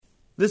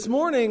This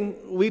morning,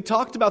 we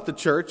talked about the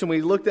church, and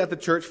we looked at the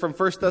church from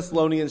 1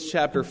 Thessalonians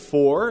chapter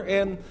 4,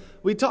 and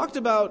we talked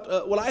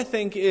about what I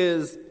think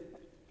is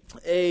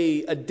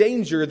a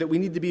danger that we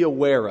need to be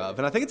aware of,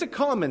 and I think it's a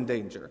common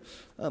danger.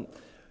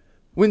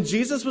 When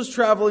Jesus was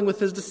traveling with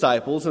his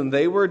disciples, and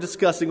they were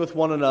discussing with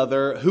one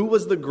another who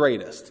was the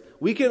greatest,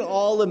 we can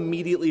all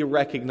immediately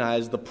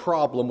recognize the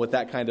problem with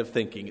that kind of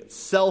thinking. It's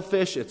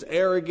selfish, it's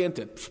arrogant,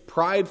 it's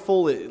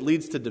prideful, it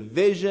leads to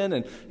division,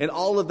 and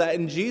all of that,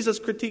 and Jesus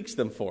critiques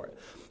them for it.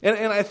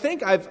 And I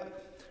think I've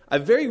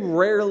very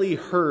rarely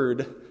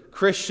heard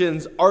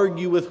Christians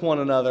argue with one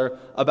another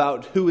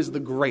about who is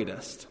the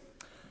greatest.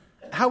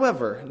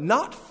 However,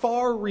 not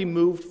far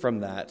removed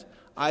from that,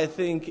 I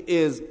think,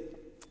 is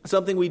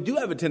something we do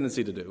have a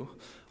tendency to do,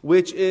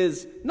 which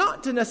is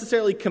not to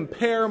necessarily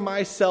compare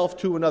myself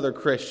to another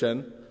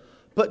Christian,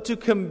 but to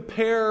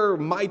compare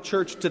my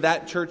church to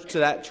that church, to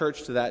that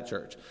church, to that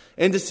church,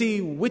 and to see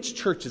which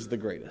church is the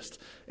greatest,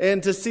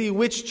 and to see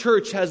which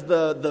church has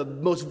the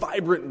most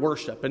vibrant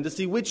worship, and to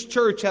see which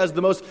church has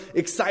the most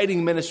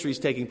exciting ministries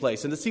taking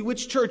place, and to see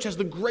which church has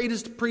the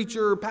greatest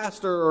preacher or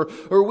pastor,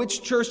 or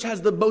which church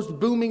has the most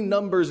booming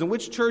numbers, and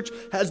which church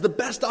has the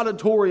best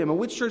auditorium, and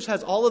which church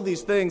has all of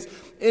these things.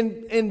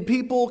 And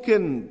people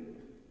can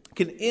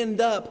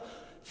end up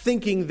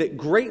thinking that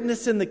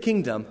greatness in the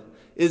kingdom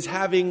is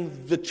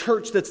having the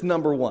church that's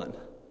number one.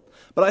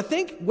 But I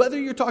think whether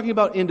you're talking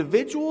about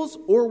individuals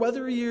or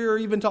whether you're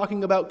even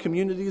talking about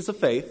communities of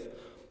faith,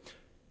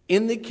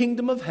 in the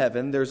kingdom of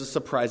heaven, there's a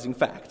surprising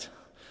fact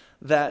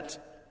that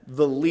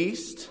the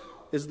least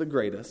is the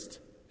greatest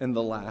and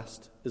the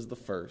last is the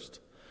first.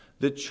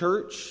 The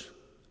church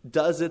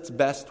does its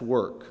best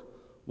work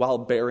while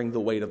bearing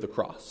the weight of the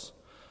cross.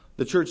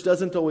 The church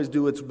doesn't always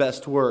do its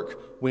best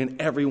work when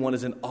everyone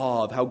is in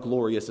awe of how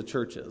glorious a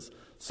church is.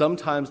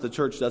 Sometimes the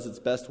church does its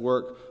best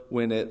work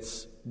when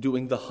it's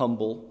doing the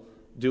humble,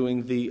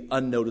 doing the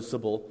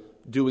unnoticeable,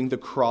 doing the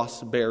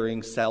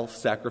cross-bearing,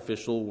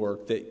 self-sacrificial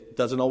work that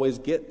doesn't always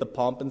get the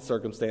pomp and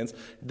circumstance,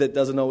 that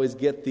doesn't always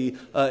get the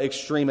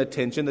extreme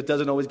attention, that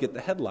doesn't always get the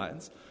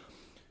headlines.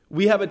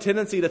 We have a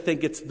tendency to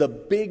think it's the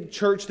big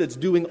church that's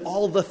doing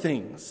all the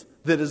things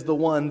that is the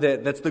one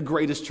that's the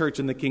greatest church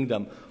in the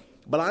kingdom.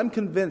 But I'm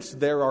convinced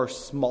there are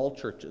small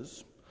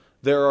churches.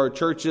 There are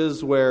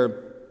churches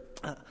where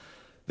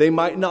they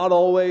might not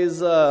always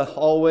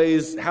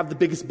have the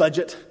biggest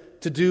budget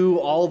to do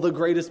all the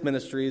greatest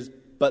ministries,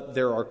 but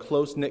there are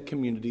close-knit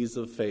communities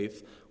of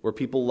faith where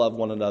people love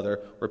one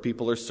another, where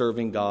people are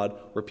serving God,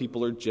 where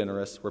people are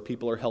generous, where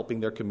people are helping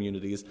their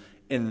communities.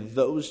 And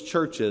those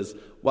churches,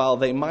 while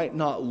they might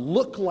not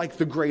look like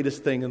the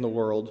greatest thing in the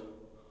world,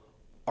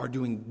 are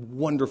doing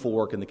wonderful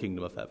work in the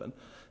kingdom of heaven.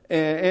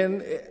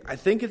 And I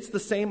think it's the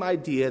same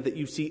idea that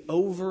you see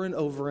over and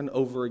over and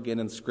over again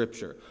in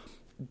Scripture.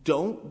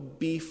 Don't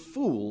be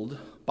fooled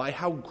by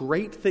how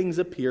great things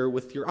appear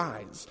with your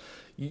eyes.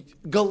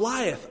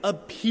 Goliath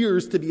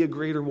appears to be a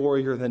greater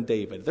warrior than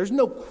David. There's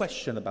no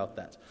question about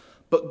that.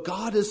 But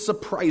God is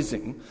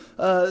surprising.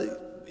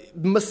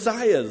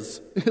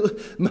 Messiahs,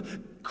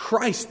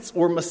 Christs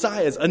or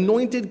Messiahs,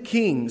 anointed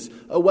kings,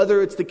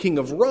 whether it's the king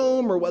of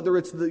Rome or whether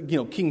it's the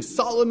King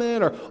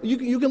Solomon, or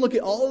you can look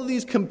at all of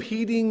these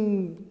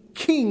competing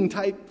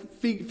king-type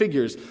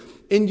figures,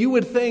 and you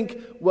would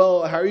think,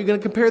 well, how are you going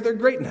to compare their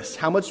greatness?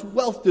 How much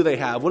wealth do they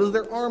have? What does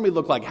their army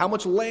look like? How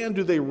much land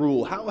do they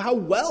rule? How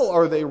well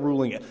are they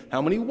ruling it?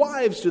 How many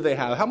wives do they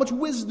have? How much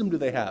wisdom do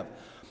they have?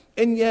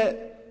 And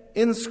yet,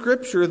 in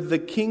Scripture, the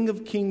King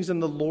of Kings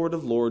and the Lord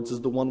of Lords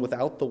is the one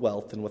without the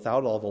wealth and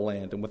without all the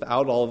land and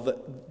without all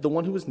the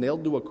one who was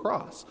nailed to a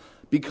cross.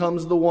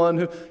 Becomes the one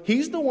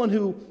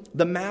who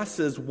the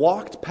masses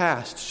walked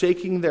past,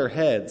 shaking their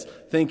heads,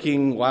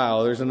 thinking,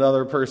 wow, there's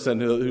another person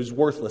who's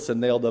worthless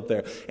and nailed up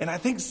there. And I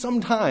think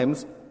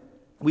sometimes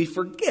we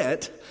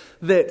forget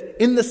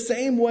that in the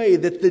same way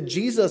that the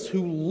Jesus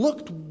who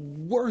looked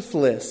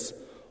worthless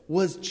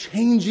was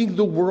changing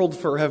the world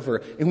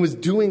forever and was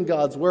doing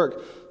God's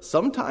work,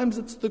 sometimes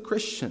it's the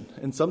Christian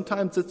and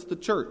sometimes it's the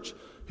church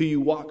who you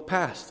walk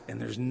past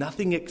and there's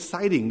nothing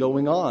exciting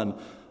going on,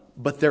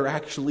 but they're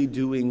actually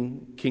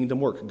doing kingdom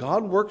work.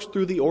 God works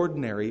through the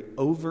ordinary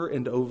over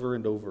and over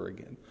and over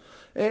again.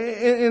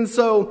 And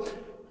so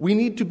we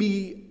need to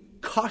be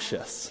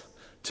cautious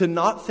to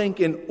not think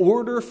in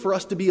order for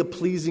us to be a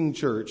pleasing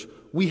church,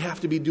 we have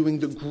to be doing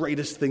the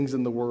greatest things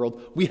in the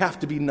world. We have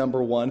to be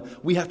number one.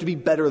 We have to be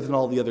better than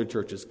all the other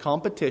churches.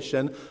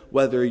 Competition,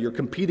 whether you're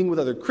competing with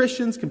other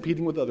Christians,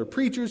 competing with other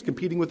preachers,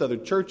 competing with other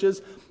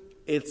churches,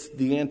 it's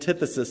the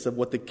antithesis of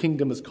what the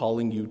kingdom is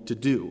calling you to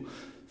do.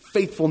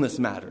 Faithfulness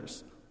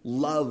matters.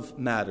 Love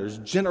matters.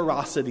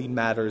 Generosity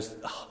matters.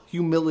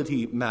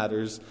 Humility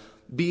matters.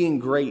 Being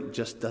great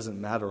just doesn't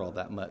matter all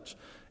that much.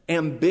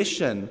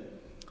 Ambition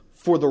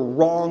for the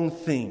wrong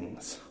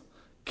things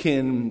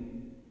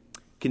can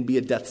be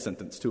a death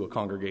sentence to a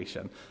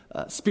congregation,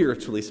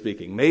 spiritually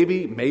speaking.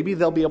 Maybe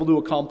they'll be able to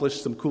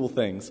accomplish some cool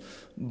things,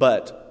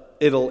 but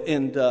it'll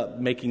end up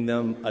making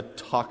them a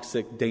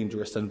toxic,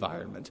 dangerous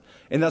environment.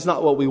 And that's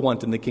not what we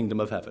want in the kingdom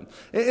of heaven.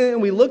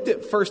 And we looked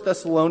at 1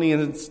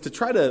 Thessalonians to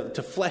try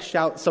to flesh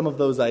out some of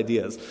those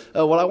ideas.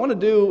 What I want to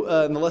do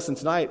in the lesson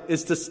tonight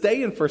is to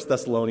stay in 1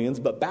 Thessalonians,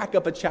 but back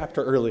up a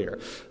chapter earlier,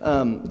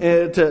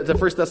 to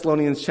 1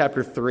 Thessalonians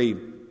chapter 3.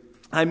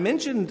 I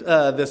mentioned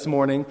this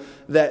morning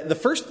that the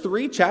first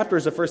 3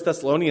 chapters of 1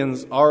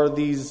 Thessalonians are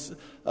these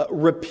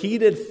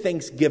repeated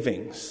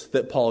thanksgivings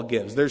that Paul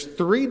gives. There's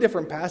 3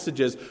 different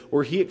passages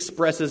where he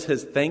expresses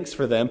his thanks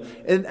for them.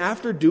 And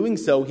after doing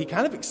so, he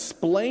kind of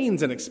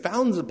explains and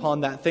expounds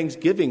upon that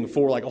thanksgiving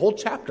for like a whole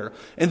chapter.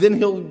 And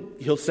then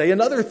he'll say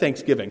another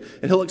thanksgiving,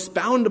 and he'll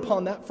expound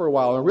upon that for a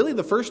while. And really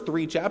the first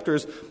 3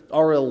 chapters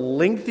are a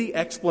lengthy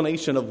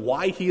explanation of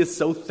why he is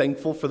so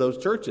thankful for those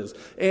churches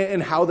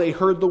and how they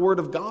heard the word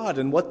of God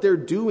and what they're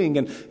doing.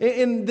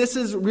 And this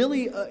is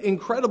really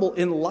incredible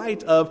in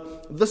light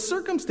of the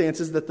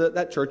circumstances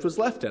that church was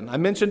left in. I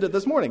mentioned it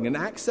this morning. In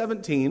Acts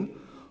 17,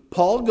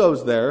 Paul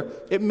goes there.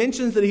 It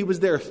mentions that he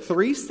was there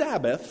 3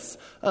 Sabbaths,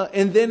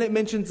 and then it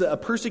mentions a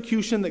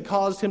persecution that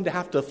caused him to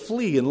have to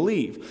flee and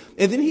leave.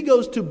 And then he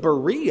goes to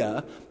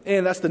Berea,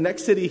 and that's the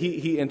next city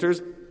he enters,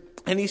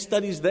 and he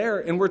studies there.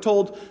 And we're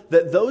told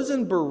that those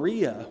in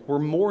Berea were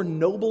more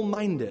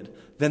noble-minded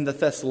than the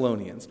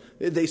Thessalonians.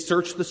 They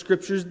searched the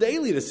scriptures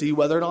daily to see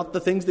whether or not the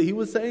things that he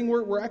was saying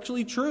were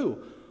actually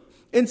true.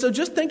 And so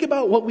just think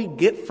about what we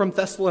get from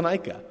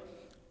Thessalonica.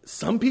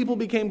 Some people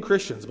became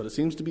Christians, but it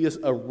seems to be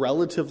a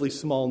relatively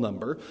small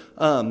number.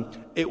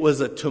 It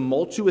was a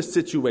tumultuous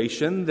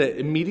situation that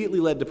immediately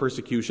led to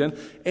persecution,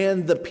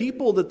 and the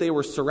people that they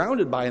were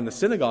surrounded by in the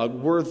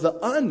synagogue were the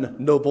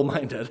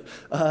unnoble-minded.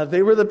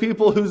 They were the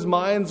people whose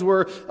minds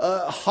were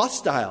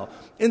hostile.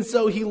 And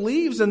so he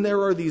leaves, and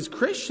there are these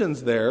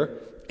Christians there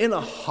in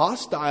a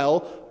hostile,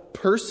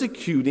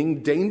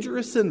 persecuting,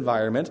 dangerous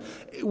environment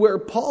where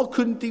Paul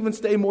couldn't even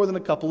stay more than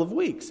a couple of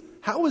weeks.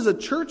 How is a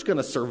church going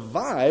to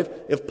survive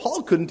if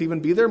Paul couldn't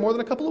even be there more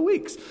than a couple of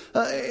weeks?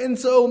 And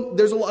so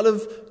there's a lot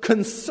of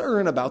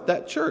concern about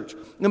that church.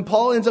 And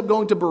Paul ends up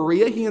going to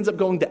Berea. He ends up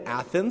going to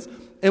Athens.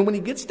 And when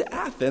he gets to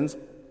Athens,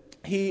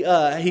 he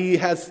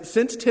has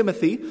sent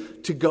Timothy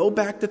to go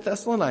back to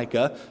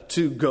Thessalonica,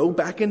 to go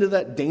back into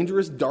that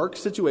dangerous, dark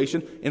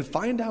situation and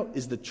find out,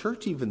 is the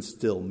church even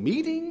still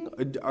meeting?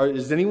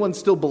 Does anyone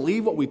still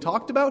believe what we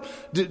talked about?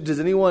 Does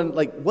anyone,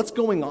 what's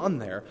going on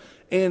there?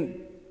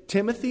 And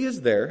Timothy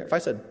is there. If I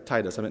said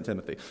Titus, I meant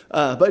Timothy.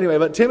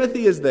 But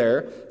Timothy is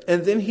there,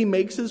 and then he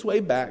makes his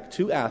way back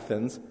to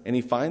Athens, and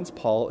he finds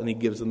Paul, and he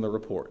gives him the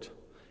report.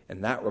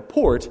 And that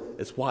report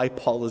is why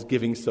Paul is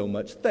giving so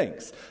much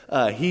thanks.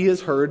 He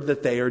has heard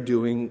that they are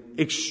doing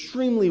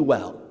extremely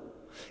well.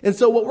 And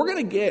so what we're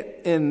going to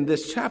get in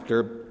this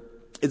chapter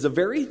is a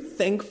very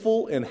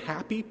thankful and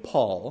happy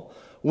Paul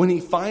when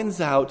he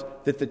finds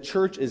out that the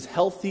church is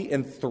healthy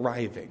and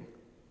thriving.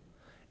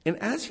 And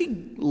as he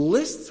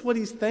lists what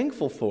he's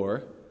thankful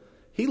for,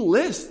 he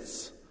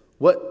lists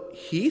what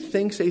he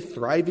thinks a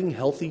thriving,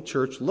 healthy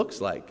church looks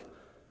like.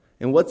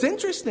 And what's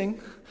interesting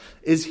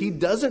is he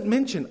doesn't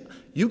mention,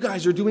 you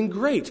guys are doing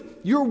great.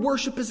 Your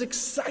worship is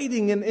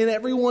exciting, and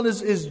everyone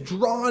is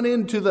drawn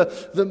into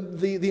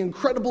the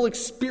incredible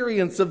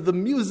experience of the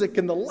music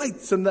and the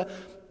lights and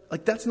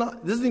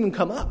doesn't even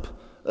come up.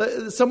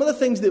 Some of the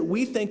things that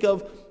we think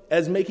of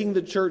as making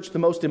the church the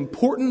most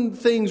important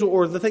things,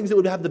 or the things that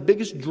would have the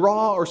biggest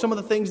draw, or some of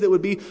the things that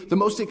would be the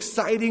most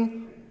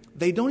exciting,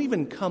 they don't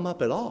even come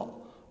up at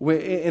all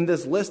in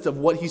this list of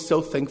what he's so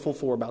thankful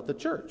for about the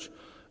church.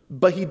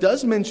 But he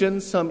does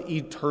mention some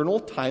eternal,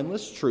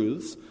 timeless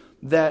truths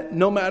that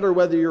no matter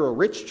whether you're a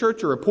rich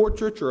church or a poor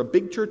church or a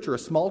big church or a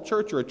small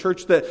church or a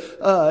church that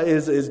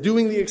is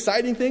doing the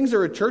exciting things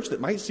or a church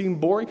that might seem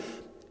boring,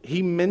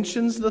 he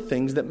mentions the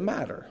things that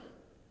matter.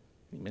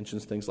 He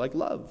mentions things like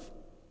love.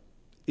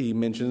 He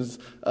mentions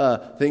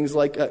things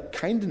like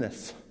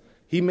kindness.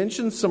 He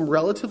mentions some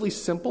relatively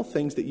simple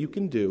things that you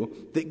can do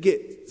that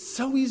get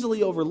so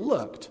easily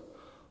overlooked.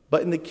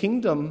 But in the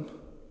kingdom,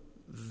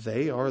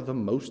 they are the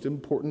most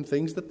important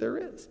things that there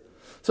is.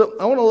 So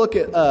I want to look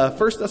at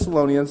 1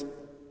 Thessalonians,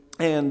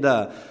 and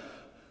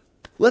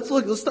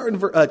let's start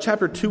in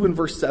chapter 2 and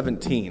verse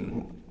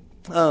 17.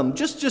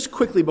 Just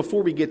quickly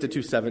before we get to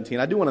 2:17,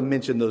 I do want to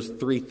mention those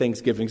 3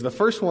 thanksgivings. The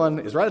first one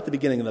is right at the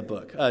beginning of the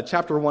book,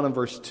 chapter 1 and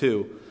verse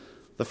 2.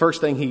 The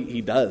first thing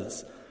he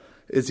does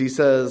is he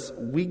says,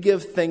 we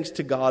give thanks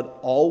to God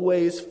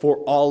always for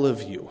all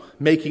of you,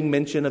 making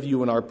mention of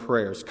you in our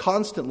prayers,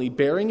 constantly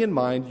bearing in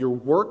mind your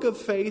work of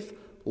faith,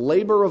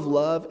 labor of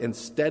love, and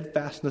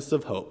steadfastness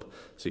of hope.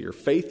 So your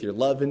faith, your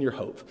love, and your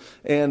hope.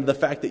 And the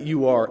fact that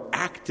you are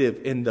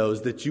active in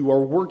those, that you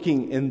are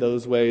working in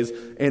those ways,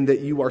 and that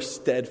you are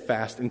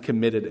steadfast and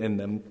committed in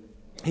them.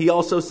 He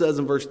also says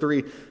in verse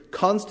 3,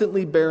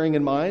 constantly bearing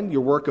in mind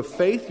your work of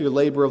faith, your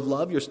labor of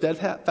love, your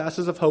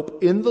steadfastness of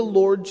hope in the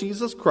Lord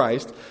Jesus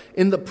Christ,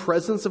 in the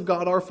presence of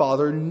God our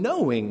Father,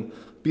 knowing,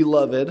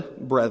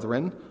 beloved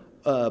brethren,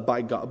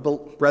 by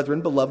God,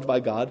 brethren, beloved by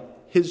God,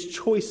 his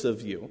choice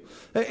of you.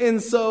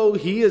 And so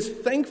he is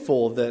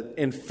thankful that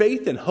in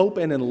faith and hope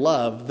and in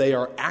love, they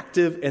are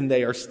active and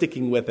they are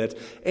sticking with it.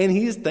 And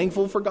he is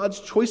thankful for God's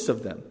choice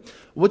of them.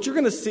 What you're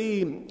going to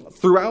see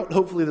throughout,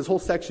 hopefully, this whole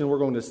section we're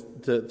going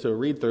to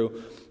read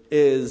through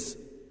is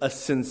a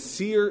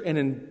sincere and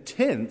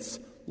intense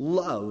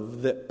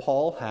love that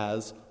Paul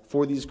has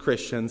for these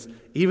Christians,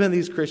 even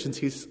these Christians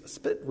he's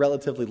spent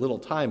relatively little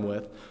time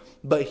with,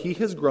 but he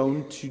has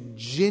grown to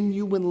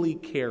genuinely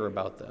care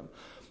about them.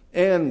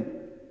 And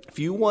if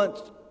you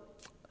want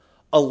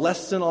a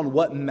lesson on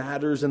what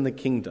matters in the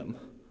kingdom,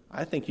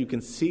 I think you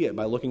can see it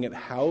by looking at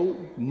how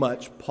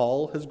much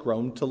Paul has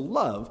grown to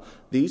love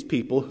these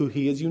people who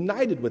he is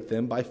united with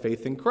them by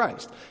faith in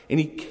Christ. And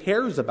he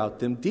cares about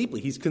them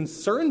deeply. He's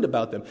concerned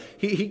about them.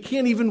 He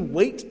can't even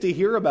wait to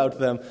hear about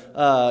them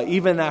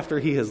even after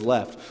he has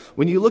left.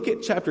 When you look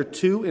at chapter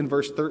 2 in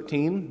verse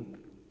 13,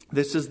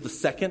 this is the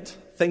second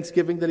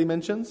Thanksgiving that he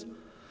mentions.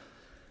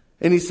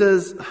 And he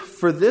says,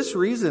 "For this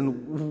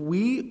reason,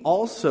 we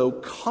also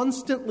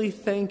constantly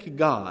thank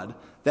God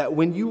that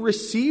when you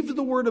received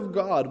the word of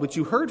God, which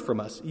you heard from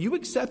us, you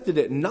accepted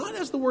it not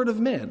as the word of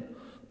men,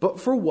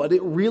 but for what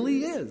it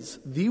really is,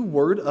 the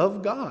word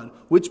of God,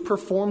 which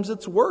performs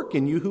its work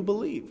in you who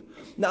believe."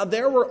 Now,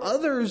 there were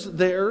others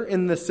there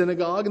in the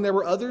synagogue, and there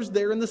were others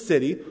there in the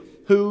city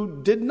who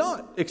did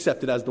not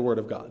accept it as the word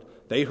of God.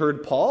 They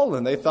heard Paul,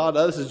 and they thought,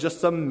 oh, this is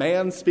just some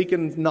man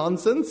speaking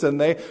nonsense,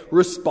 and they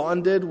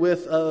responded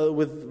with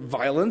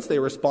violence. They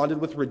responded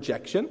with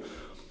rejection.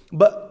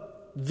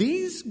 But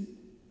these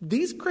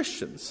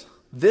Christians,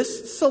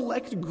 this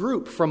select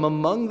group from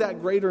among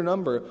that greater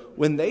number,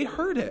 when they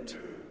heard it,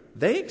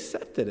 they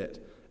accepted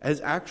it as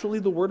actually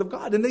the word of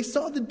God. And they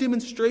saw the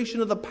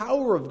demonstration of the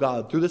power of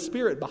God through the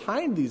Spirit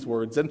behind these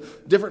words in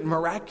different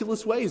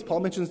miraculous ways. Paul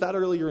mentions that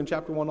earlier in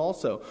chapter 1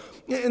 also.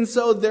 And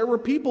so there were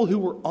people who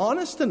were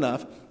honest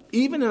enough,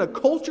 even in a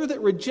culture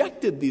that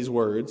rejected these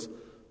words,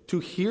 to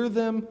hear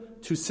them,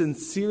 to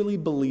sincerely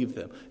believe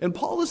them. And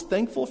Paul is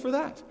thankful for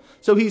that.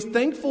 So he's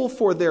thankful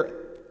for their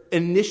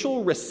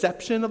initial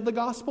reception of the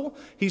gospel.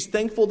 He's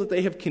thankful that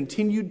they have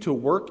continued to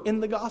work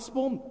in the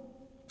gospel.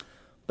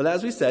 But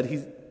as we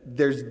said,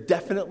 there's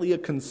definitely a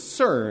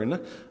concern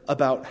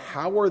about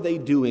how are they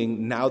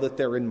doing now that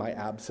they're in my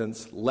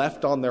absence,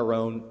 left on their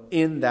own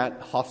in that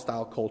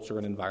hostile culture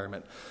and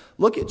environment.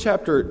 Look at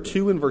chapter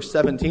 2 and verse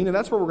 17, and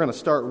that's where we're going to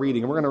start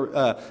reading. And we're going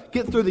to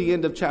get through the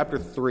end of chapter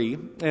 3,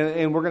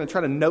 and we're going to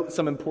try to note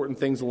some important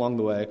things along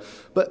the way.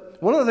 But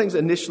one of the things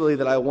initially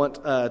that I want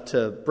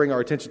to bring our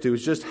attention to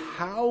is just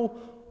how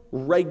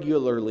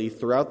regularly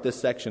throughout this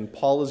section,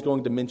 Paul is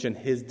going to mention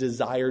his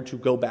desire to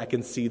go back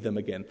and see them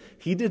again.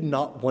 He did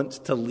not want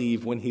to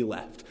leave when he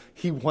left.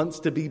 He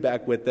wants to be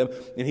back with them,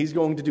 and he's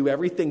going to do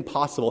everything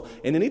possible.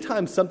 And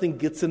anytime something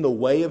gets in the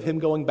way of him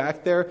going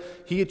back there,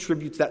 he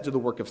attributes that to the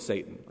work of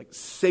Satan. Like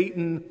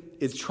Satan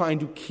is trying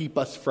to keep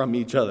us from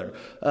each other.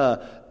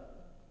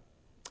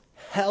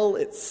 Hell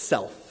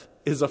itself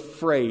is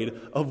afraid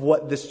of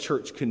what this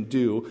church can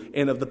do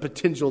and of the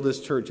potential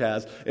this church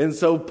has. And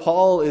so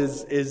Paul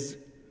is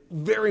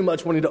very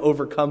much wanting to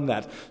overcome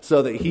that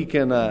so that he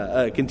can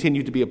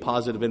continue to be a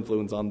positive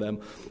influence on them.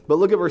 But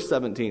look at verse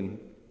 17,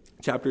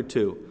 chapter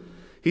 2.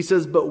 He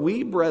says, "But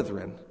we,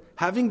 brethren,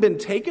 having been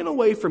taken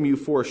away from you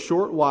for a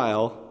short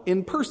while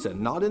in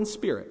person, not in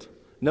spirit."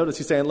 Notice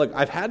he's saying, look,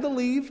 I've had to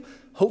leave.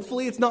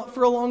 Hopefully it's not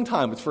for a long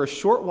time. It's for a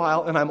short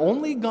while, and I'm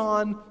only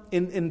gone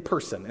in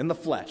person, in the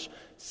flesh.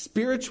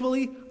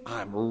 Spiritually,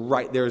 I'm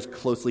right there as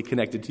closely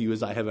connected to you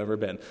as I have ever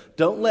been.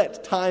 Don't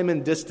let time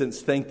and distance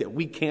think that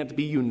we can't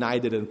be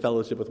united in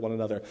fellowship with one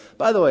another.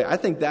 By the way, I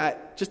think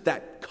that just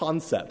that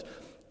concept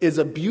is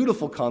a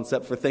beautiful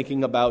concept for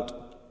thinking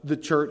about the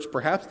church,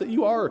 perhaps that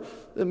you are,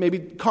 maybe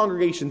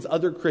congregations,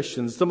 other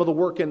Christians, some of the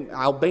work in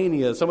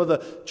Albania, some of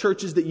the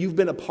churches that you've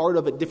been a part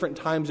of at different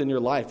times in your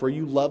life where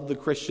you love the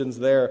Christians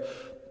there.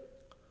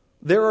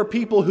 There are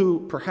people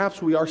who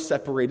perhaps we are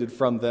separated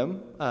from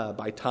them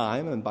by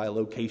time and by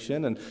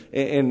location and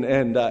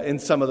in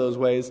some of those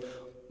ways,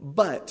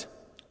 but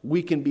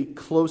we can be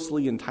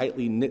closely and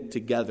tightly knit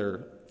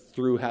together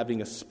through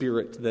having a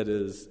spirit that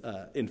is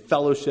in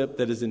fellowship,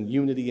 that is in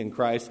unity in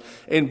Christ.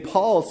 And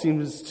Paul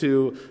seems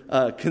to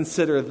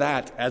consider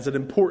that as an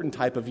important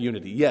type of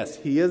unity. Yes,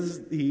 he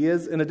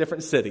is in a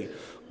different city,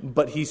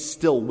 but he's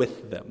still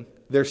with them.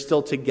 They're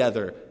still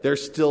together. They're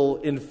still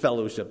in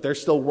fellowship. They're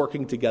still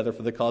working together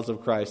for the cause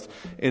of Christ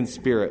in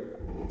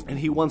spirit. And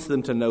he wants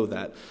them to know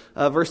that.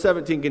 Verse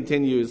 17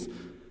 continues.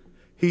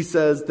 He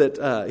says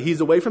that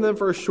he's away from them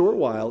for a short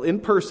while in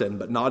person,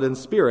 but not in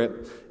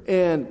spirit.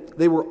 And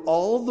they were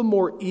all the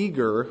more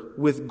eager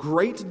with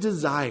great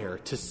desire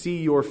to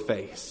see your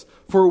face.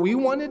 For we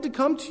wanted to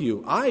come to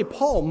you, I,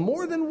 Paul,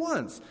 more than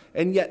once,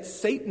 and yet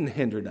Satan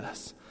hindered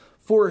us.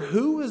 For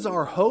who is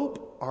our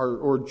hope,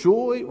 or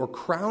joy, or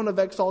crown of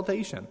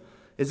exaltation?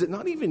 Is it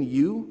not even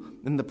you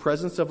in the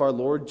presence of our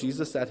Lord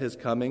Jesus at his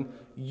coming?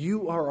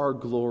 You are our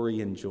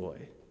glory and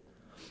joy.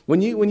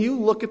 When you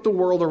look at the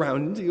world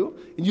around you,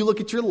 and you look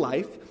at your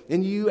life,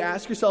 and you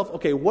ask yourself,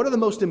 okay, what are the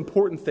most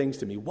important things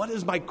to me? What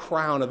is my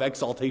crown of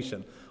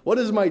exaltation? What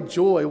is my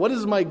joy? What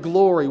is my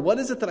glory? What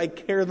is it that I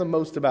care the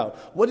most about?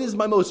 What is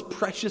my most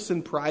precious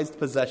and prized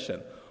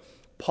possession?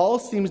 Paul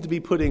seems to be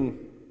putting,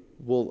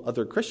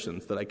 other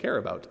Christians that I care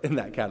about in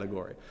that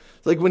category.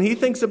 Like when he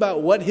thinks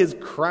about what his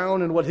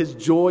crown and what his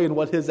joy and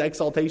what his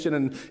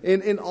exaltation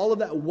and all of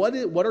that,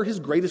 what are his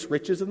greatest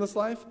riches in this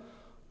life?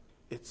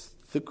 It's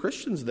the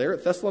Christians there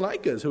at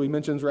Thessalonica, who he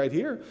mentions right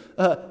here.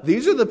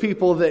 These are the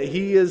people that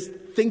he is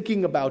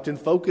thinking about and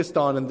focused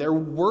on, and they're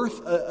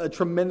worth a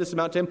tremendous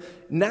amount to him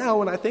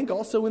now, and I think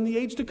also in the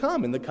age to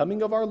come, in the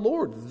coming of our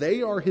Lord.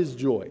 They are his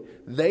joy.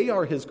 They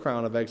are his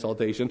crown of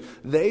exaltation.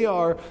 They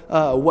are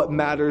what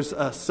matters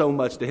so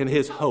much to him,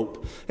 his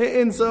hope.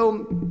 And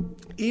so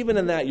even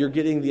in that, you're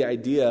getting the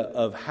idea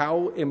of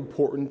how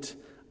important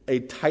a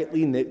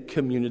tightly knit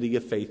community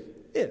of faith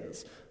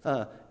is.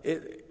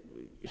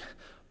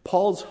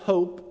 Paul's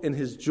hope and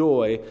his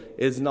joy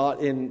is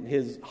not in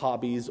his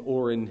hobbies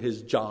or in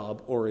his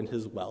job or in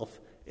his wealth.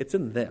 It's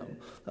in them.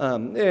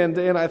 And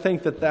I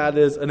think that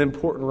is an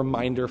important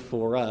reminder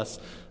for us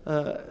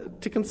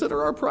to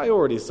consider our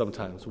priorities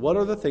sometimes. What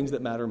are the things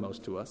that matter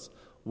most to us?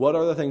 What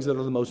are the things that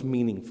are the most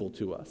meaningful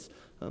to us?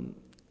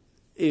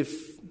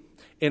 If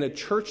in a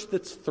church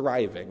that's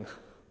thriving,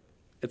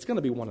 it's going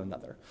to be one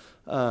another.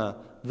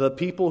 The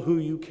people who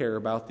you care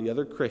about, the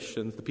other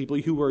Christians, the people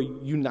who are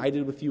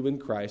united with you in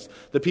Christ,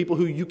 the people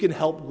who you can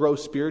help grow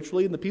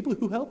spiritually, and the people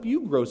who help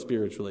you grow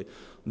spiritually.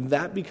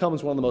 That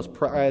becomes one of the most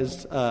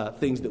prized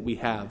things that we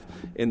have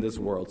in this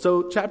world.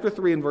 So chapter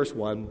 3 and verse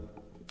 1,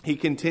 he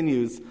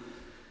continues,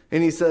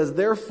 and he says,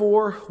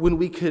 "Therefore, when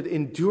we could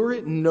endure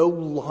it no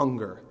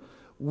longer,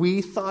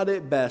 we thought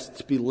it best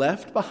to be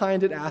left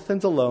behind at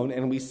Athens alone,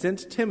 and we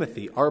sent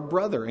Timothy, our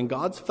brother and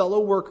God's fellow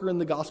worker in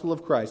the gospel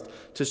of Christ,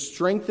 to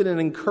strengthen and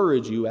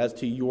encourage you as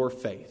to your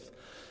faith."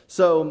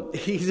 So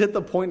he's at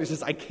the point that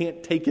says, I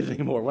can't take it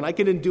anymore. When I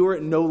can endure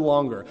it no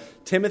longer.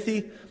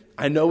 Timothy,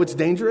 I know it's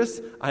dangerous.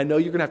 I know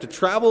you're going to have to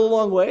travel a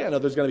long way. I know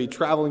there's going to be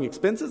traveling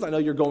expenses. I know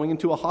you're going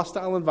into a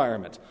hostile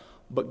environment.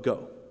 But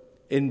go.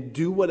 And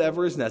do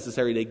whatever is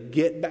necessary to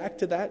get back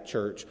to that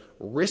church,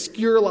 risk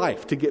your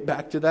life to get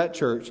back to that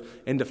church,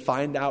 and to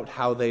find out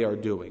how they are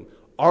doing.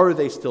 Are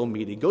they still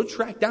meeting? Go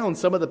track down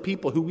some of the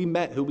people who we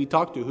met, who we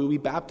talked to, who we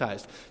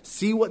baptized.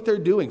 See what they're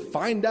doing.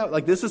 Find out.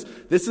 Like this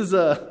is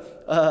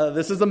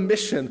a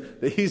mission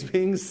that he's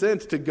being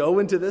sent to go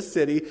into this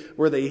city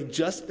where they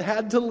just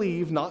had to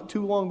leave not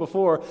too long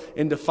before,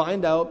 and to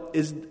find out,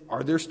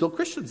 are there still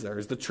Christians there?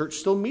 Is the church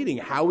still meeting?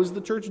 How is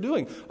the church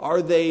doing?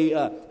 Are they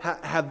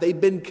have they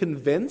been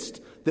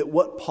convinced that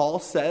what Paul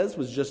says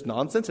was just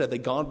nonsense? Have they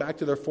gone back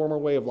to their former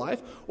way of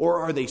life?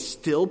 Or are they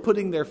still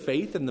putting their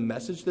faith in the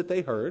message that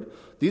they heard?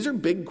 These are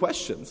big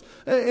questions.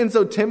 And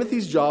so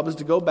Timothy's job is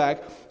to go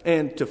back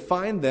and to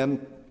find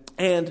them.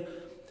 And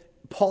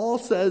Paul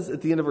says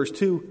at the end of verse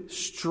 2,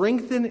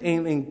 strengthen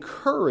and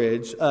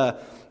encourage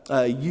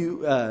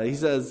you. He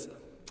says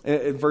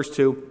in verse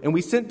 2, and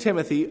we sent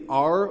Timothy,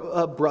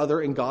 our brother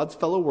and God's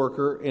fellow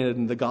worker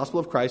in the gospel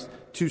of Christ,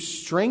 to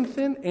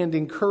strengthen and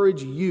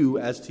encourage you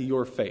as to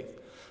your faith.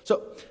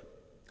 So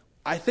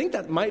I think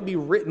that might be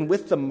written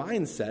with the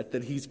mindset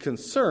that he's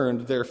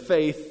concerned their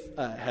faith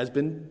has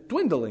been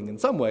dwindling in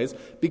some ways,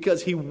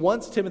 because he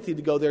wants Timothy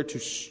to go there to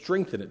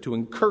strengthen it, to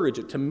encourage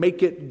it, to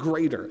make it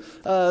greater.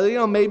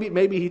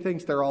 Maybe he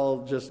thinks they're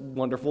all just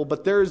wonderful,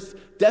 but there's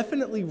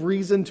definitely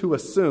reason to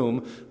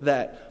assume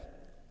that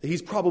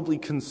he's probably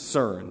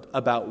concerned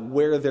about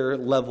where their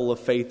level of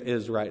faith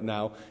is right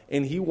now,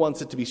 and he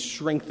wants it to be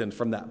strengthened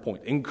from that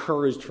point,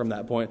 encouraged from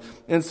that point.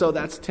 And so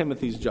that's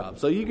Timothy's job.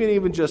 So you can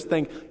even just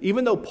think,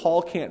 even though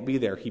Paul can't be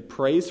there, he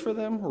prays for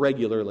them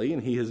regularly,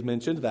 and he has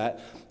mentioned that,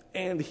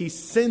 and he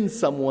sends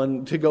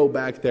someone to go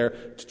back there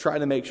to try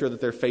to make sure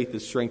that their faith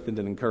is strengthened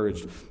and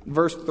encouraged.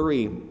 Verse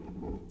 3,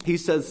 he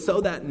says,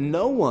 so that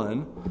no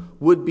one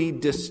would be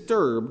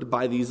disturbed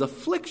by these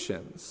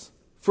afflictions.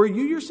 For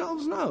you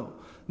yourselves know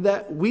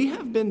that we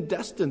have been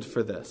destined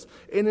for this.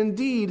 And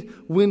indeed,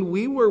 when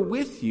we were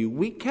with you,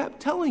 we kept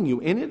telling you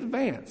in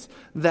advance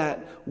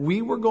that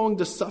we were going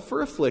to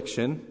suffer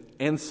affliction,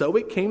 and so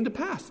it came to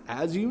pass,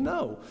 as you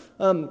know.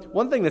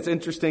 One thing that's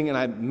interesting, and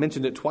I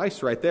mentioned it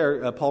twice right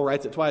there, Paul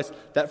writes it twice,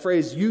 that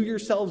phrase, you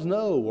yourselves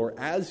know, or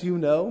as you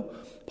know,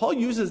 Paul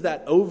uses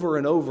that over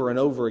and over and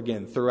over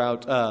again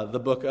throughout the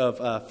book of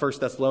 1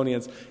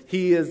 Thessalonians.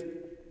 He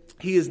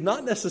is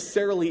not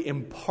necessarily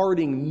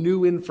imparting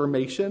new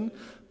information,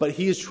 but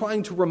he is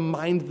trying to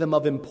remind them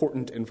of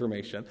important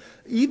information.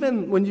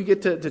 Even when you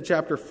get to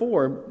chapter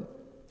 4,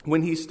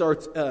 when he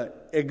starts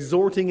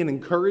exhorting and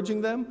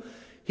encouraging them,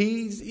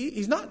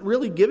 he's not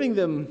really giving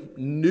them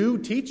new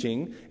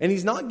teaching, and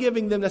he's not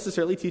giving them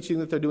necessarily teaching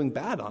that they're doing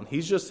bad on.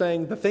 He's just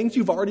saying the things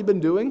you've already been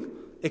doing,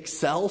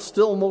 excel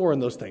still more in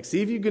those things.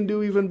 See if you can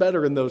do even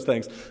better in those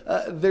things.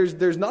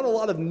 There's not a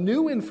lot of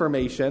new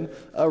information,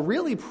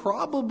 really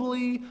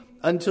probably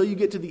until you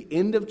get to the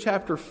end of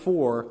chapter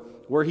 4,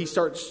 where he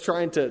starts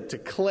trying to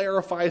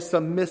clarify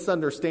some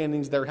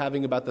misunderstandings they're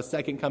having about the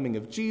second coming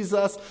of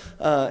Jesus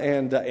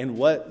and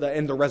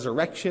the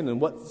resurrection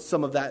and what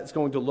some of that is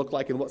going to look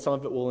like and what some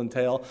of it will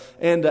entail.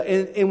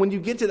 And when you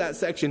get to that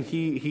section,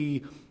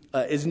 he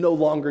is no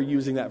longer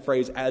using that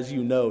phrase, as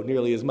you know,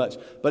 nearly as much.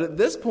 But at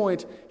this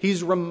point,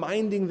 he's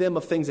reminding them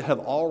of things that have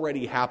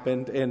already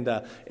happened.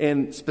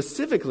 And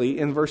specifically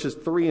in verses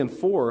 3 and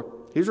 4,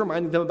 he's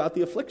reminding them about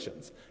the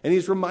afflictions. And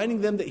he's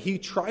reminding them that he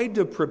tried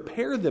to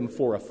prepare them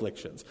for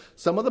afflictions.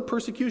 Some of the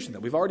persecution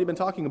that we've already been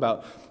talking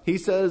about. He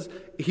says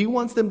he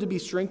wants them to be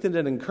strengthened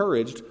and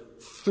encouraged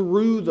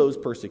through those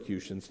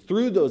persecutions,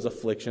 through those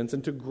afflictions,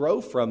 and to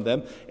grow from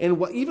them.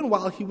 And even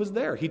while he was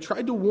there, he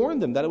tried to warn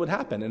them that it would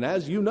happen. And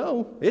as you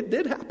know, it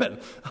did happen.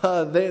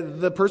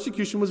 The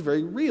persecution was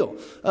very real.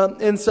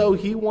 And so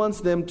he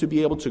wants them to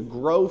be able to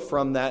grow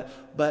from that.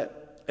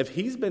 But if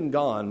he's been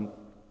gone,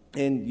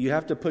 and you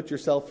have to put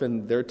yourself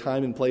in their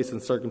time and place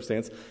and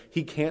circumstance,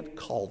 he can't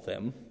call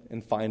them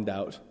and find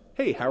out,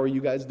 hey, how are you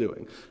guys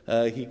doing?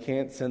 He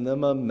can't send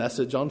them a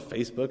message on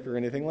Facebook or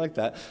anything like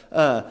that.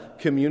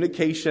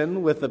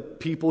 Communication with the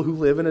people who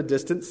live in a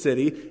distant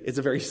city is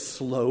a very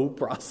slow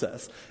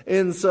process.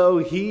 And so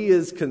he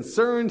is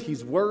concerned,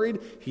 he's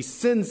worried, he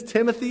sends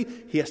Timothy.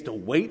 He has to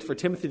wait for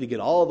Timothy to get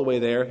all the way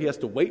there. He has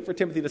to wait for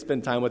Timothy to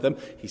spend time with him.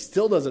 He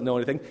still doesn't know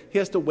anything. He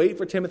has to wait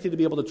for Timothy to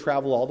be able to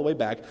travel all the way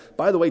back.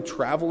 By the way,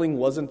 traveling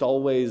wasn't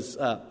always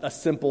a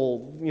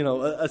simple,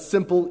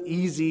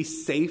 easy,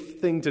 safe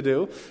thing to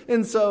do.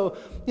 And so,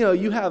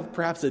 you have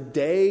perhaps a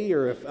day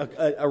or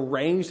a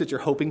range that you're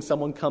hoping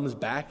someone comes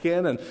back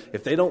in. And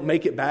if they don't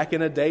make it back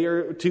in a day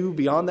or two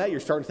beyond that, you're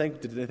starting to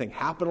think, did anything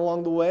happen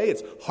along the way?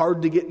 It's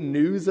hard to get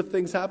news if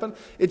things happen.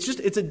 It's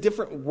a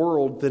different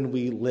world than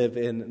we live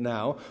in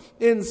now.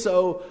 And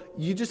so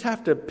you just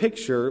have to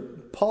picture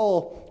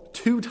Paul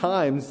 2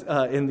 times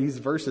in these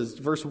verses,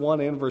 verse 1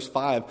 and verse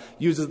 5,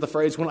 uses the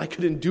phrase, when I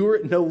could endure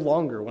it no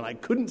longer, when I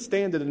couldn't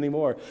stand it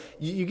anymore.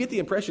 You get the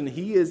impression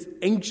he is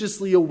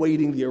anxiously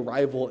awaiting the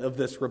arrival of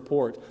this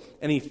report.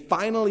 And he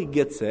finally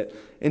gets it.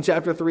 In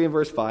chapter 3 and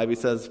verse 5, he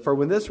says, for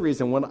when this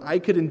reason, when I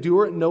could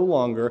endure it no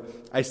longer,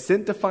 I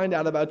sent to find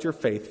out about your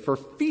faith for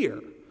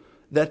fear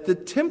that the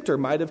tempter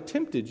might have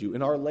tempted you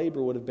and our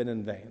labor would have been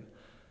in vain.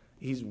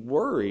 He's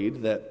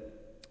worried that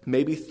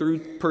maybe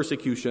through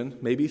persecution,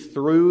 maybe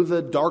through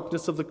the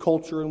darkness of the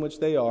culture in which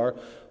they are,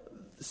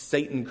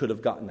 Satan could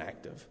have gotten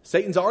active.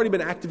 Satan's already been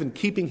active in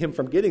keeping him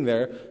from getting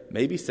there.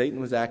 Maybe Satan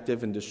was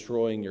active in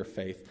destroying your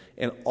faith.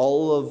 And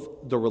all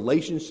of the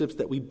relationships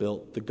that we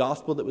built, the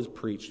gospel that was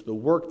preached, the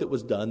work that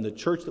was done, the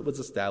church that was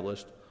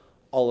established,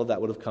 all of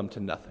that would have come to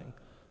nothing.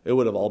 It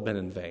would have all been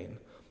in vain.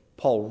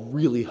 Paul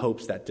really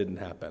hopes that didn't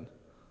happen.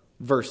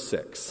 Verse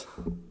 6,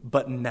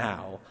 but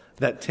now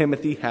that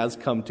Timothy has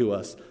come to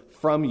us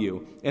from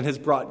you and has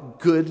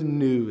brought good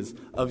news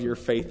of your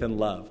faith and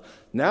love.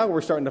 Now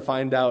we're starting to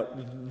find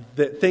out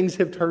that things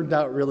have turned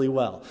out really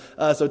well.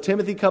 So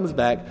Timothy comes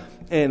back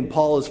and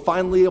Paul is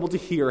finally able to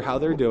hear how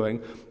they're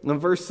doing. In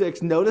verse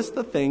 6, notice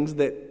the things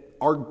that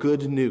are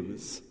good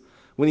news.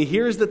 When he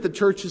hears that the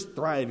church is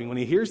thriving, when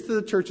he hears that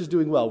the church is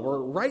doing well, we're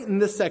right in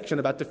this section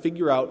about to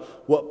figure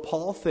out what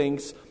Paul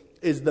thinks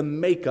is the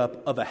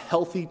makeup of a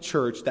healthy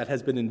church that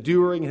has been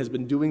enduring, has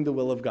been doing the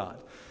will of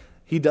God.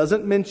 He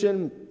doesn't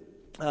mention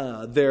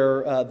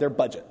their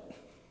budget.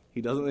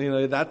 He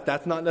doesn't,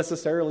 that's not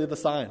necessarily the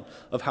sign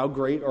of how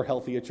great or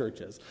healthy a church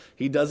is.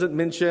 He doesn't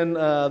mention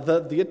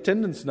the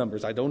attendance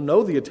numbers. I don't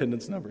know the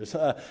attendance numbers.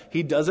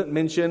 He doesn't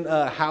mention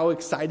how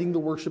exciting the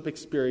worship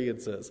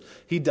experience is.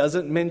 He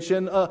doesn't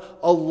mention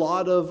a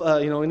lot of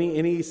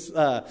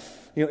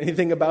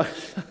anything about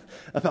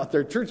about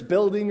their church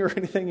building or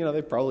anything.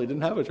 They probably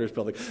didn't have a church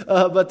building.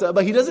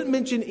 But he doesn't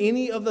mention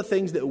any of the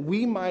things that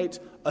we might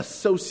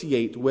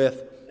associate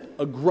with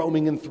a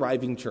growing and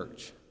thriving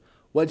church.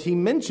 What he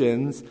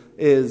mentions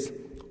is,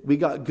 we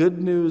got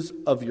good news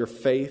of your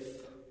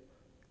faith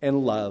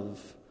and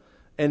love,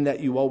 and that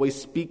you always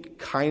speak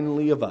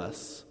kindly of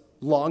us,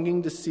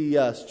 longing to see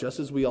us just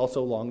as we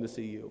also long to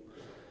see you.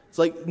 It's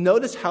like,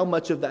 notice how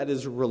much of that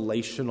is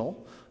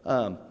relational,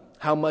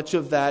 how much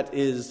of that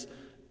is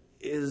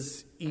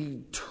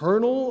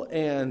eternal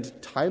and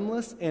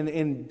timeless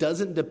and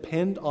doesn't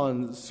depend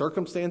on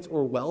circumstance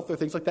or wealth or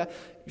things like that.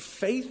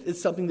 Faith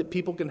is something that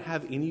people can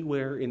have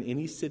anywhere in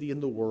any city in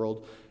the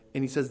world,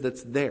 and he says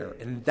that's there,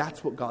 and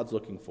that's what God's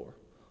looking for.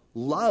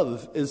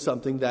 Love is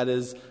something that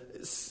is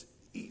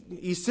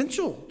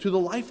essential to the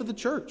life of the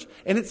church,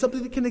 and it's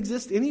something that can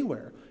exist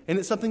anywhere, and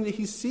it's something that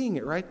he's seeing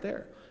it right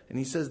there. And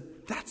he says,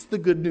 that's the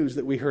good news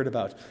that we heard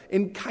about.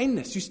 In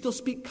kindness, you still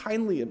speak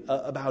kindly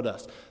about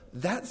us.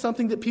 That's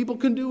something that people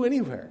can do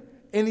anywhere.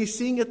 And he's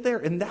seeing it there.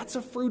 And that's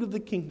a fruit of the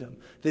kingdom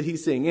that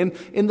he's seeing. And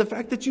in the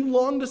fact that you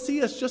long to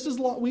see us just as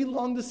we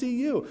long to see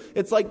you.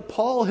 It's like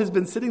Paul has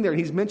been sitting there and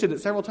he's mentioned it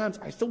several times.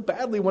 I still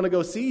badly want to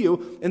go see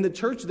you. And the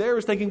church there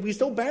is thinking, we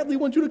still badly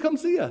want you to come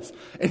see us.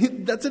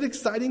 And that's an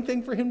exciting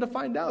thing for him to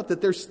find out,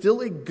 that there's still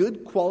a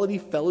good quality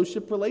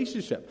fellowship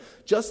relationship.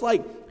 Just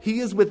like he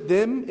is with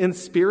them in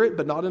spirit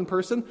but not in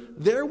person,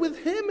 they're with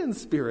him in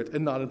spirit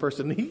and not in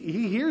person.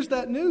 He hears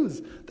that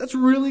news. That's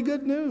really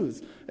good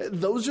news.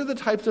 Those are the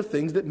types of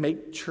things that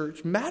make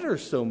church matter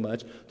so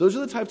much. Those are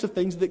the types of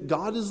things that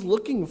God is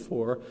looking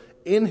for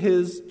in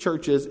his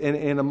churches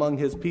and among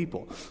his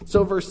people.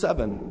 So verse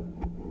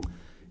 7,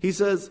 he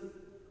says,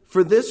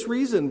 "For this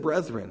reason,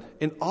 brethren,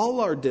 in all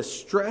our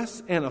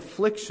distress and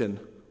affliction,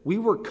 we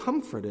were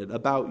comforted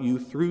about you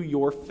through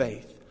your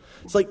faith."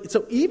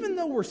 So even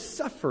though we're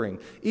suffering,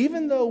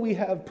 even though we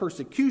have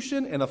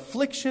persecution and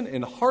affliction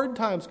and hard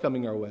times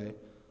coming our way,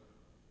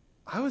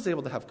 I was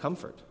able to have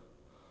comfort.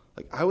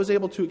 I was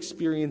able to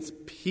experience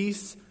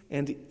peace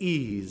and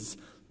ease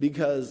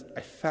because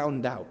I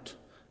found out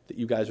that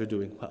you guys are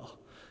doing well.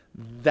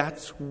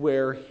 That's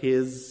where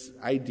his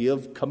idea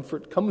of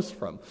comfort comes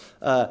from.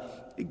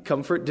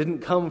 Comfort didn't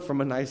come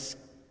from a nice,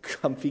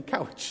 comfy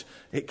couch.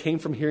 It came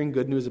from hearing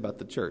good news about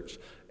the church.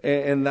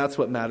 And that's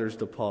what matters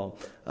to Paul.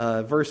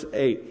 Verse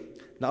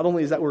 8, not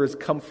only is that where his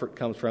comfort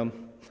comes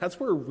from, that's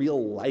where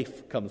real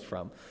life comes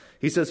from.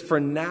 He says, "For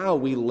now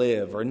we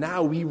live," or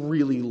now we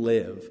really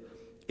live,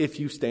 "if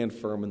you stand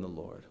firm in the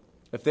Lord."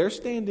 If they're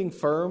standing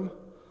firm,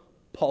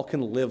 Paul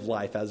can live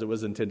life as it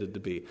was intended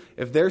to be.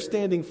 If they're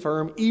standing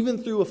firm, even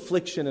through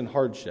affliction and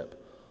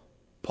hardship,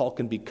 Paul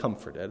can be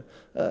comforted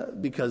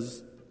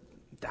because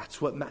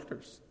that's what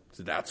matters.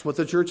 So that's what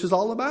the church is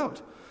all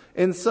about.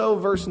 And so,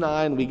 verse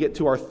 9, we get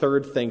to our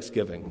third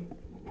thanksgiving.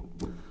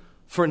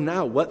 "For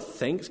now, what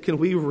thanks can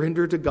we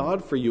render to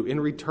God for you in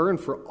return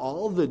for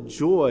all the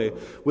joy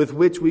with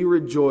which we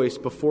rejoice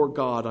before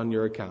God on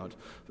your account?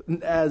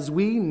 As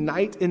we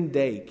night and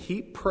day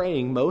keep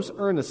praying most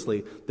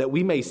earnestly that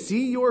we may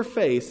see your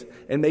face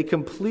and may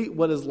complete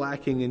what is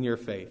lacking in your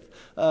faith."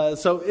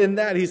 So in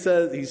that, he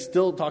says, he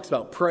still talks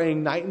about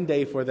praying night and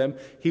day for them.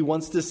 He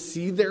wants to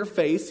see their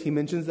face. He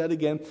mentions that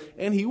again.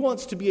 And he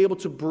wants to be able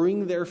to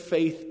bring their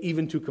faith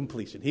even to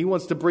completion. He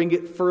wants to bring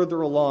it further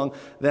along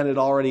than it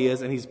already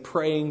is. And he's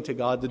praying to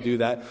God to do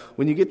that.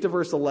 When you get to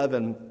verse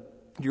 11,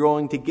 you're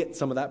going to get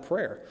some of that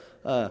prayer.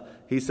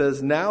 He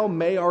says, "Now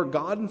may our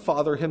God and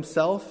Father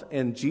himself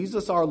and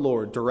Jesus our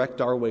Lord direct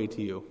our way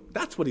to you."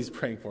 That's what he's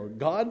praying for.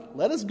 God,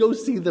 let us go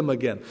see them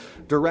again.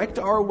 Direct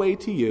our way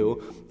to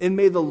you, and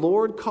may the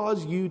Lord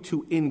cause you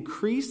to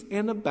increase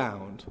and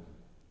abound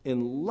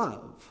in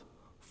love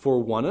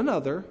for one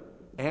another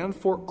and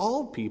for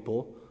all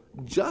people,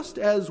 just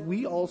as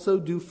we also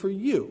do for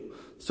you,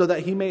 so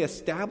that he may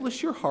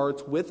establish your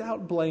hearts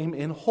without blame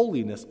in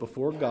holiness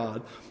before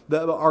God,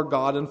 our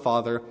God and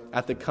Father,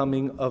 at the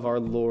coming of our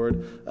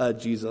Lord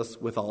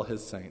Jesus with all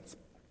his saints.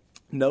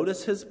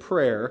 Notice his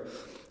prayer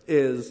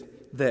is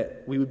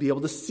that we would be able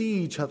to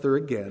see each other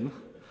again,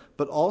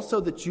 but also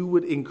that you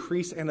would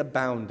increase and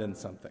abound in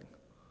something.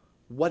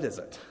 What is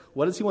it?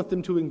 What does he want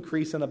them to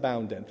increase and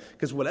abound in?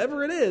 Because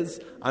whatever it is,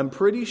 I'm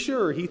pretty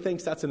sure he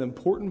thinks that's an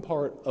important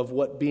part of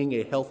what being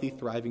a healthy,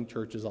 thriving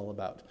church is all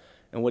about.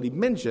 And what he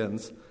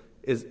mentions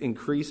is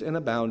increase and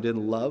abound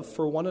in love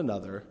for one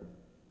another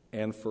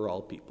and for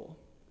all people.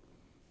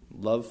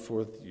 Love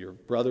for your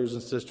brothers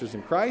and sisters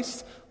in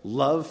Christ,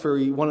 love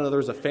for one another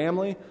as a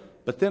family,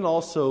 but then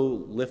also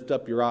lift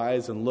up your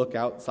eyes and look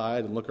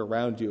outside and look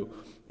around you.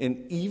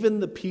 And even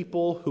the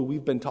people who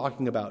we've been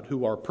talking about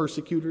who are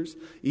persecutors,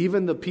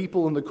 even the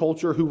people in the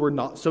culture who were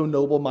not so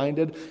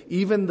noble-minded,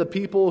 even the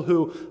people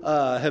who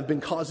have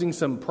been causing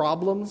some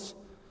problems,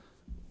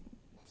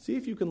 see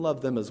if you can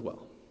love them as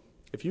well.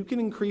 If you can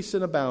increase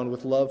and abound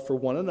with love for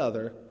one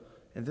another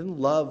and then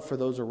love for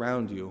those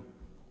around you,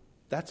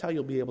 that's how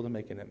you'll be able to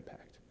make an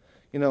impact.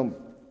 You know,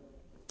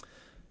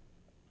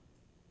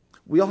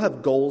 we all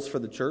have goals for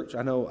the church.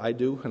 I know I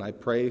do, and I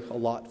pray a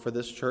lot for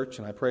this church,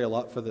 and I pray a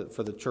lot for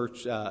the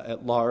church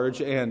at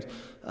large. And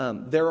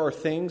there are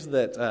things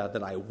that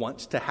I want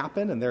to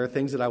happen, and there are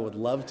things that I would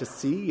love to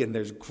see, and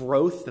there's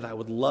growth that I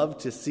would love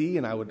to see,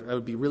 and I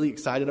would be really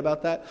excited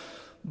about that.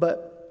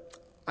 But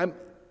I'm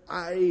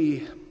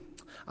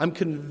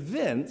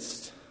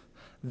convinced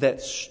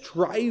that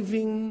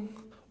striving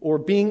or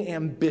being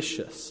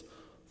ambitious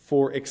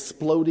for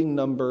exploding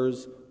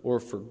numbers or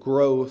for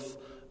growth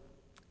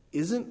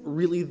isn't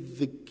really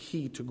the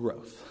key to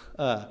growth.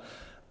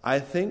 I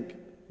think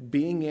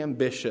being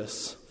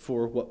ambitious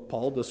for what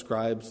Paul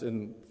describes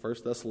in 1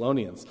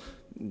 Thessalonians,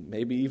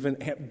 maybe even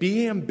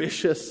be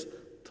ambitious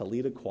to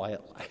lead a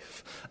quiet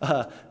life.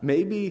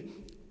 Maybe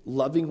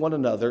loving one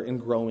another and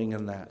growing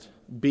in that.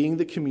 Being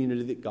the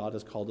community that God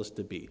has called us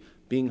to be.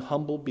 Being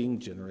humble, being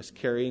generous,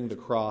 carrying the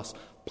cross,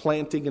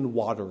 planting and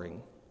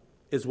watering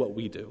is what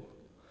we do.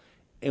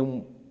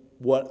 And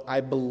what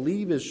I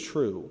believe is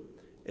true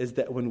is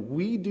that when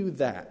we do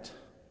that,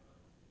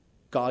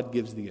 God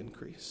gives the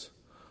increase.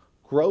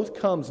 Growth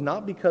comes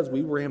not because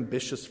we were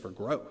ambitious for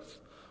growth.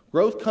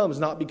 Growth comes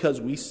not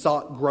because we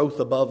sought growth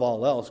above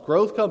all else.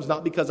 Growth comes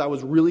not because I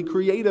was really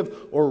creative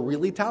or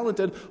really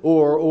talented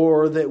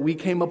or that we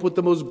came up with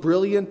the most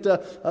brilliant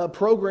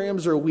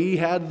programs or we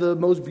had the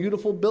most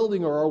beautiful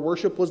building or our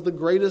worship was the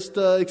greatest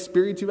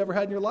experience you've ever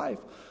had in your life.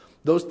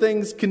 Those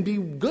things can be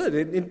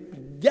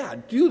good. Try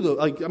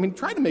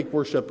to make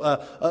worship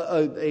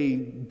a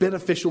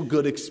beneficial,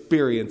 good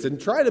experience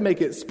and try to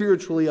make it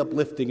spiritually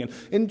uplifting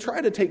and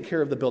try to take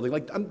care of the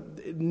building.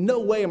 No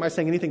way am I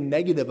saying anything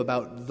negative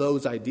about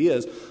those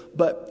ideas,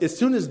 but as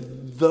soon as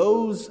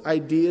those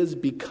ideas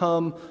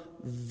become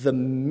the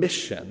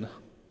mission,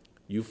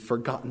 you've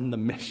forgotten the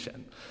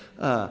mission.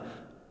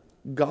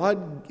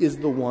 God is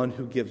the one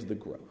who gives the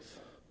growth.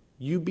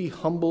 You be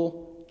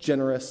humble,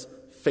 generous,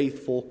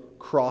 faithful,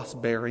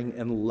 cross-bearing,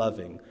 and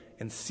loving,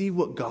 and see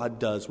what God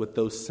does with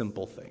those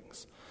simple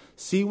things.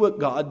 See what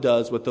God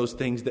does with those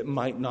things that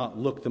might not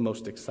look the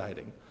most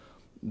exciting.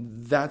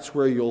 That's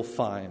where you'll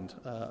find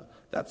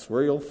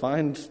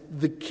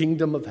the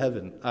kingdom of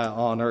heaven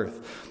on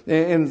earth.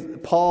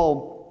 And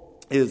Paul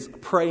is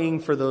praying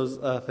for those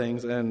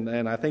things,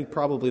 and I think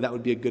probably that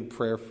would be a good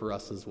prayer for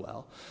us as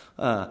well.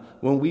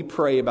 When we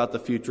pray about the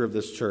future of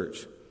this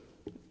church,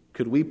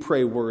 could we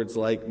pray words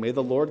like, may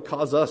the Lord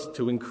cause us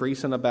to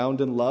increase and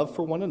abound in love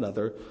for one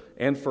another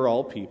and for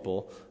all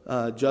people,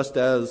 just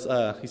as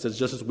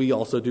we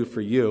also do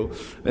for you.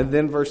 And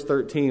then verse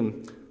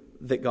 13,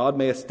 that God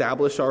may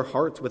establish our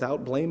hearts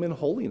without blame and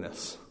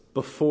holiness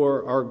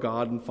before our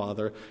God and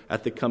Father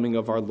at the coming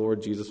of our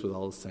Lord Jesus with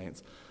all his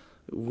saints.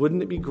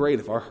 Wouldn't it be great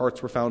if our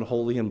hearts were found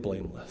holy and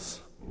blameless?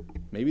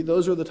 Maybe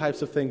those are the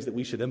types of things that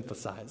we should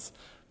emphasize.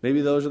 Maybe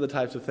those are the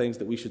types of things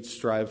that we should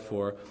strive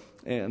for.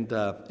 And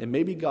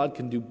maybe God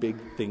can do big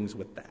things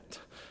with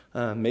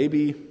that.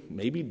 Maybe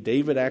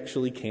David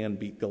actually can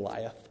beat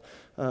Goliath.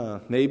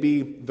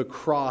 Maybe the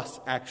cross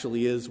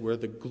actually is where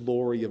the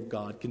glory of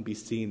God can be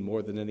seen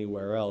more than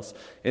anywhere else.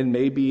 And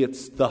maybe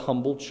it's the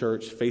humble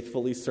church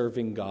faithfully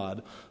serving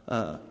God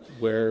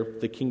where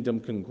the kingdom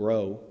can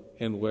grow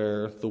and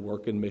where the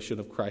work and mission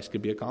of Christ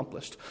can be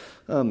accomplished.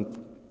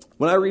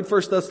 When I read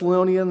 1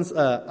 Thessalonians,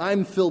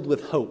 I'm filled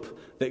with hope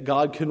that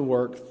God can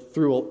work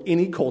through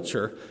any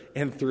culture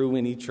and through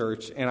any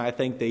church, and I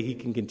think that he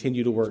can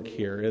continue to work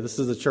here. This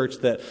is a church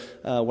that,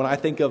 when I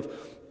think of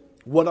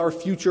what our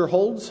future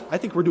holds, I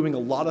think we're doing a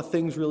lot of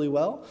things really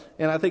well,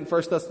 and I think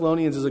 1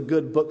 Thessalonians is a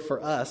good book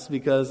for us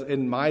because,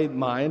 in my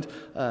mind,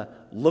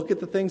 look at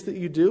the things that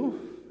you do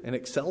and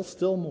excel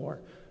still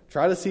more.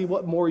 Try to see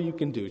what more you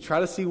can do. Try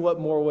to see what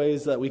more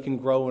ways that we can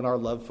grow in our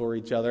love for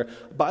each other.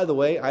 By the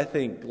way, I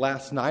think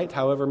last night,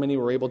 however many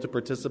were able to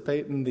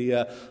participate in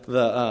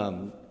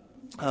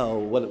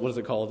what is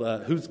it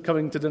called? Who's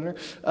coming to dinner?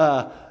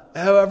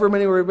 However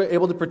many were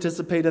able to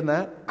participate in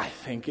that, I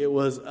think it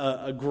was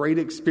a great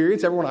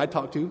experience. Everyone I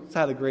talked to has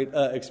had a great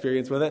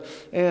experience with it.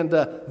 And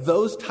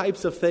those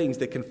types of things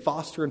that can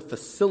foster and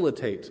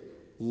facilitate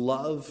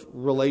love,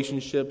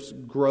 relationships,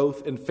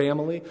 growth, and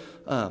family,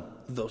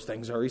 those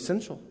things are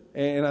essential.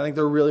 And I think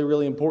they're really,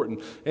 really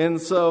important. And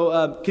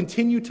so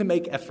continue to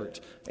make effort,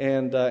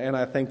 and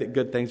I think that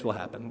good things will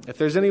happen. If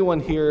there's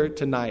anyone here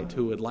tonight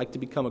who would like to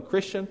become a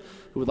Christian,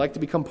 who would like to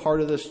become part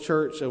of this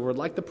church, or would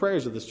like the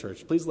prayers of this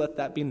church, please let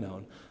that be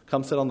known.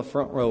 Come sit on the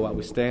front row while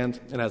we stand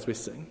and as we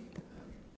sing.